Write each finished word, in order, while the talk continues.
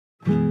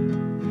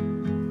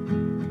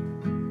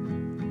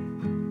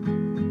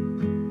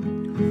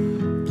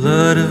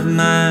blood of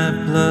my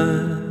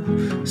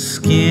blood,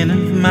 skin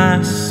of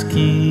my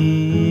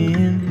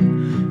skin.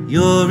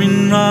 You're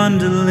in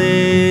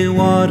roundelay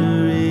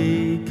water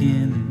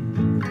again.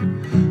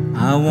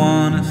 I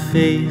wanna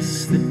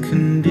face the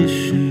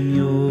condition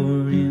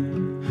you're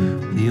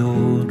in. The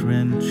old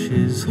wrench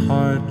is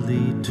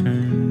hardly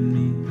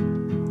turning.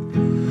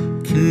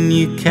 Can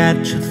you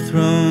catch a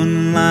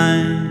thrown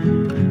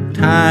line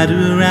tied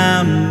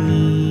around me?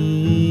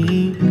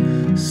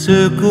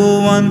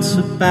 Circle once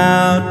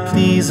about,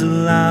 please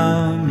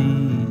allow me.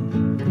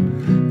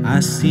 I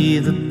see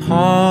the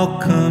pall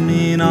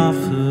coming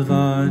off of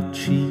our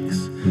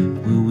cheeks.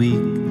 We're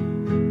weak,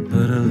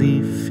 but a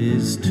leaf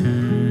is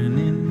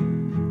turning.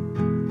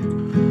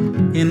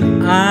 And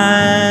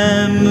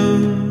I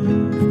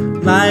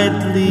move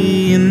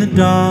lightly in the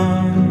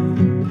dawn,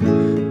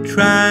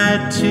 try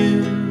to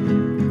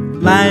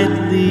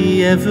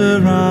lightly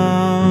ever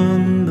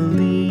on the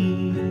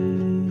leaf.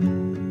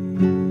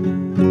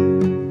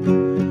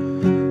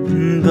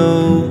 And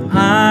though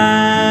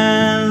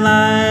I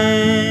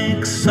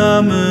like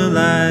summer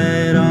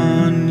light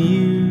on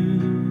you,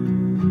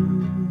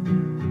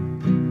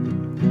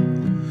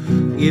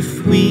 if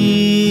we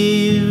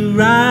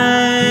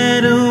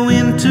ride a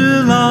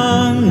winter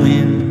long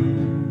wind,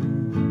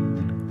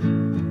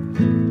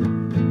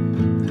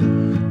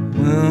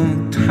 well,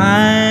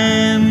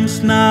 time's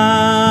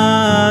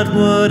not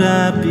what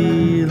I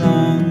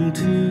belong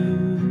to,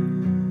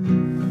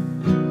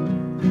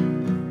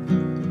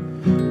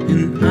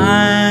 and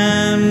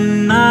I'm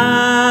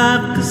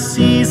not the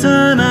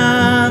season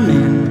I'm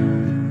in.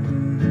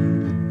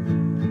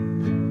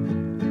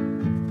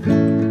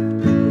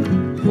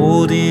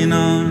 Holding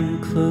on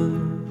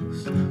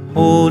close,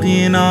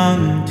 holding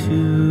on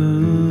to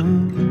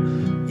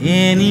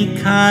any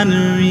kind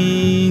of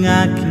ring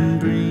I can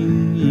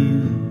bring you.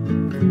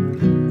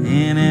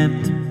 And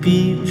at the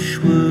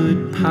beachwood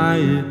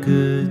pyre,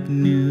 good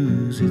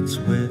news, it's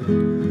wet,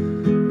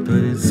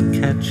 but it's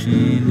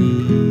catching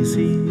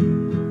easy.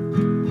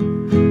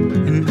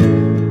 And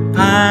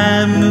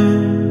I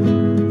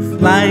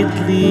move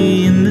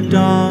lightly in the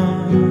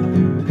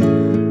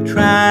dawn,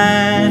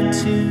 try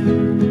to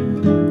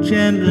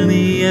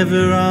gently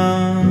ever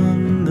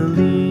on the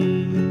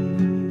leaf.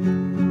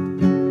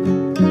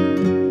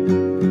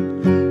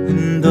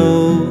 And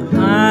though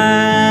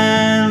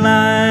I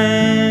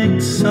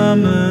like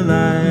summer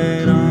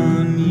light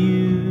on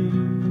you,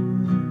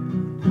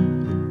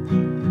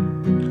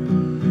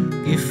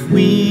 if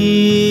we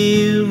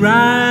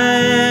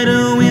ride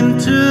a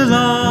winter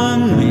long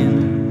wind,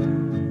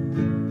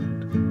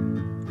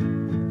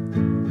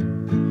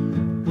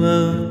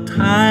 well,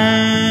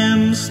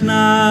 time's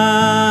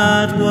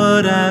not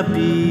what I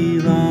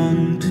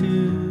belong to,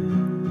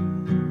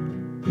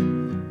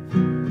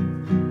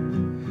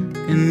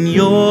 and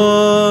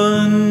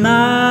you're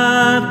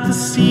not the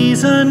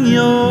season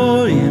you're